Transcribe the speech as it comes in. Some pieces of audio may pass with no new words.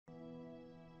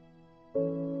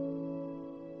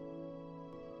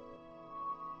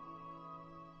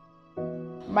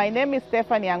My name is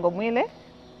Stephanie Angomwile.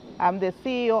 I'm the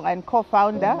CEO and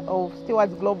co-founder of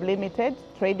Stewards Global Limited,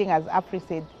 trading as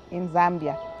Afriseed in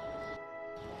Zambia.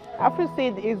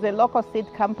 Afriseed is a local seed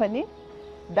company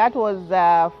that was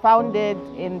founded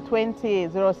in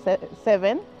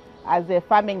 2007 as a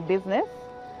farming business,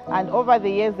 and over the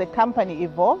years the company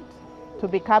evolved to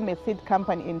become a seed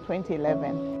company in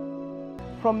 2011.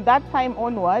 From that time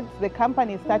onwards, the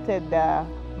company started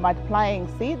multiplying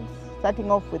seeds,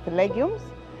 starting off with legumes,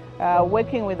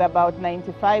 working with about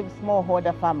 95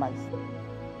 smallholder farmers.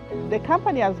 The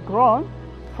company has grown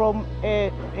from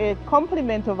a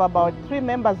complement of about 3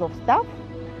 members of staff.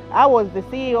 I was the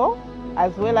CEO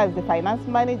as well as the finance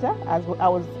manager, as I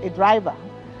was a driver.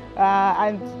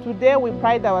 And today we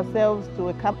pride ourselves to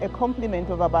a complement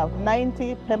of about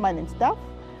 90 permanent staff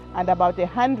and about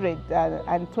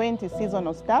 120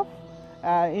 seasonal staff.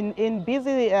 In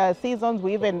busy seasons,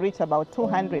 we even reach about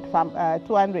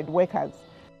 200 workers.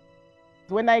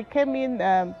 When I came in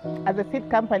as a seed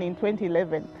company in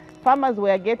 2011, farmers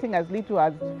were getting as little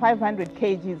as 500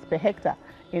 kgs per hectare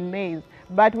in maize.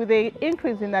 But with the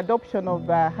increase in adoption of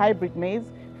hybrid maize,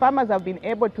 farmers have been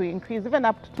able to increase even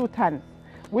up to 2 tons,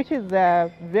 which is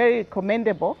very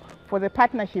commendable for the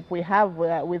partnership we have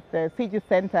with CG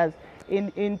centers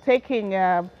in taking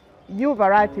new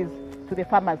varieties to the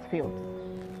farmers' field.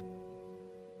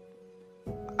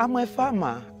 I'm a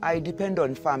farmer. I depend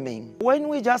on farming. When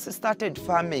we just started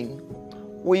farming,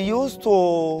 we used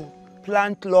to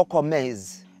plant local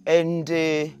maize, and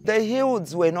the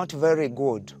yields were not very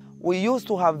good. We used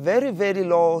to have very, very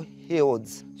low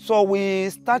yields. So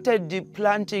we started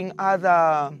planting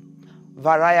other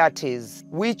varieties,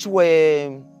 which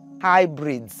were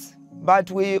hybrids. But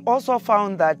we also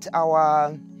found that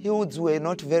our yields were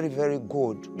not very, very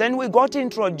good. Then we got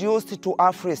introduced to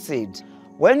Afriseed.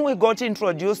 When we got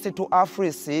introduced to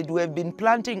Afriseed, we have been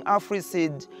planting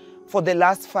Afriseed for the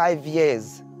last 5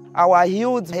 years. Our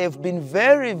yields have been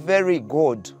very, very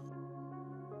good.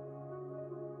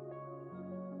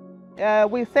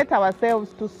 We set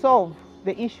ourselves to solve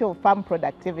the issue of farm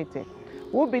productivity.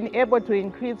 We've been able to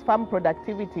increase farm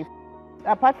productivity.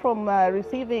 Apart from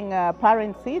receiving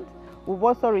parent seed, we've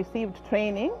also received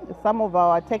training. Some of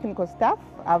our technical staff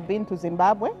have been to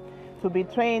Zimbabwe to be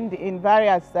trained in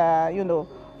various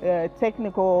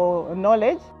technical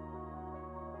knowledge.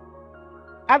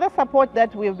 Other support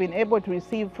that we've been able to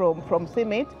receive from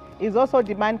CIMMYT is also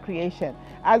demand creation.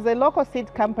 As a local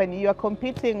seed company, you are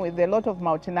competing with a lot of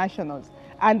multinationals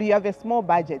and you have a small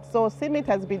budget. So CIMMYT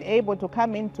has been able to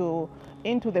come into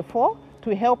the fore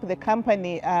to help the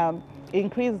company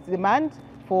increase demand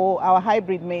for our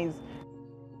hybrid maize.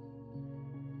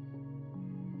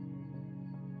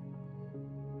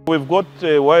 We've got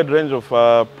a wide range of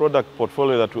product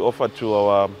portfolio that we offer to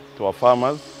our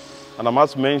farmers, and I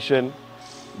must mention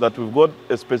that we've got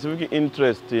a specific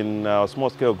interest in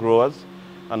small-scale growers,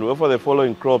 and we offer the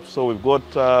following crops. So we've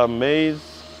got maize,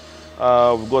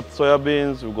 we've got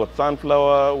soybeans, we've got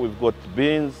sunflower, we've got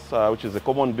beans, which is the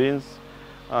common beans,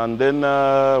 and then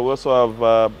we also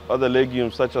have other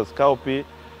legumes such as cowpea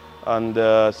and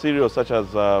cereals such as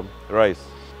rice.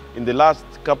 In the last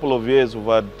couple of years, we've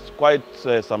had quite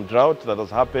some drought that has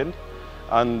happened,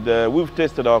 and we've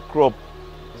tested our crop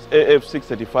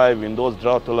AF635 in those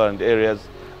drought-tolerant areas,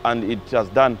 and it has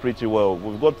done pretty well.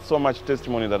 We've got so much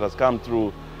testimony that has come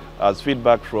through as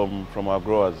feedback from our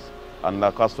growers and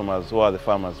our customers, who are the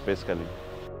farmers basically.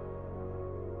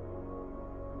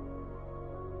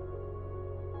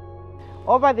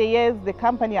 Over the years, the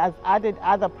company has added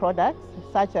other products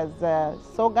such as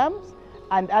sorghums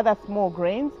and other small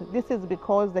grains. This is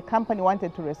because the company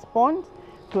wanted to respond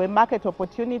to a market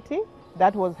opportunity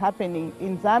that was happening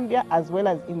in Zambia as well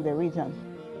as in the region.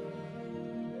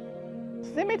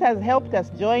 CIMMYT has helped us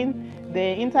join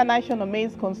the International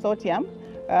Maize Consortium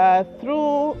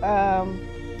through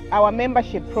our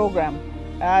membership program.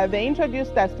 They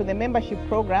introduced us to the membership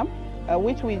program,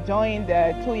 which we joined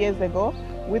 2 years ago,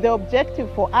 with the objective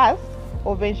for us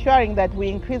of ensuring that we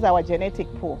increase our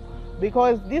genetic pool,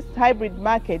 because this hybrid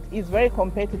market is very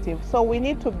competitive. So we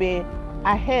need to be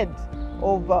ahead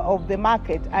of the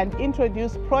market and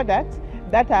introduce products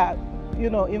that are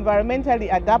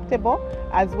environmentally adaptable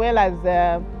as well as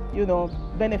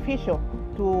beneficial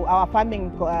to our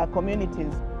farming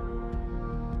communities.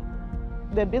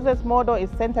 The business model is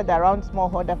centered around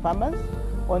smallholder farmers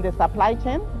on the supply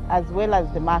chain as well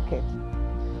as the market.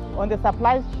 On the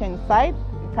supply chain side,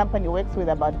 the company works with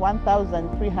about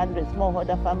 1,300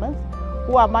 smallholder farmers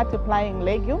who are multiplying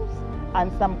legumes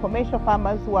and some commercial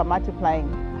farmers who are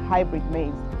multiplying hybrid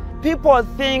maize. People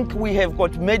think we have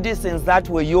got medicines that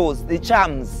we use, the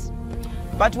charms.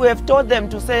 But we have told them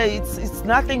to say it's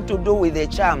nothing to do with the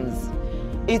charms.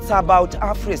 It's about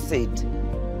Afriseed.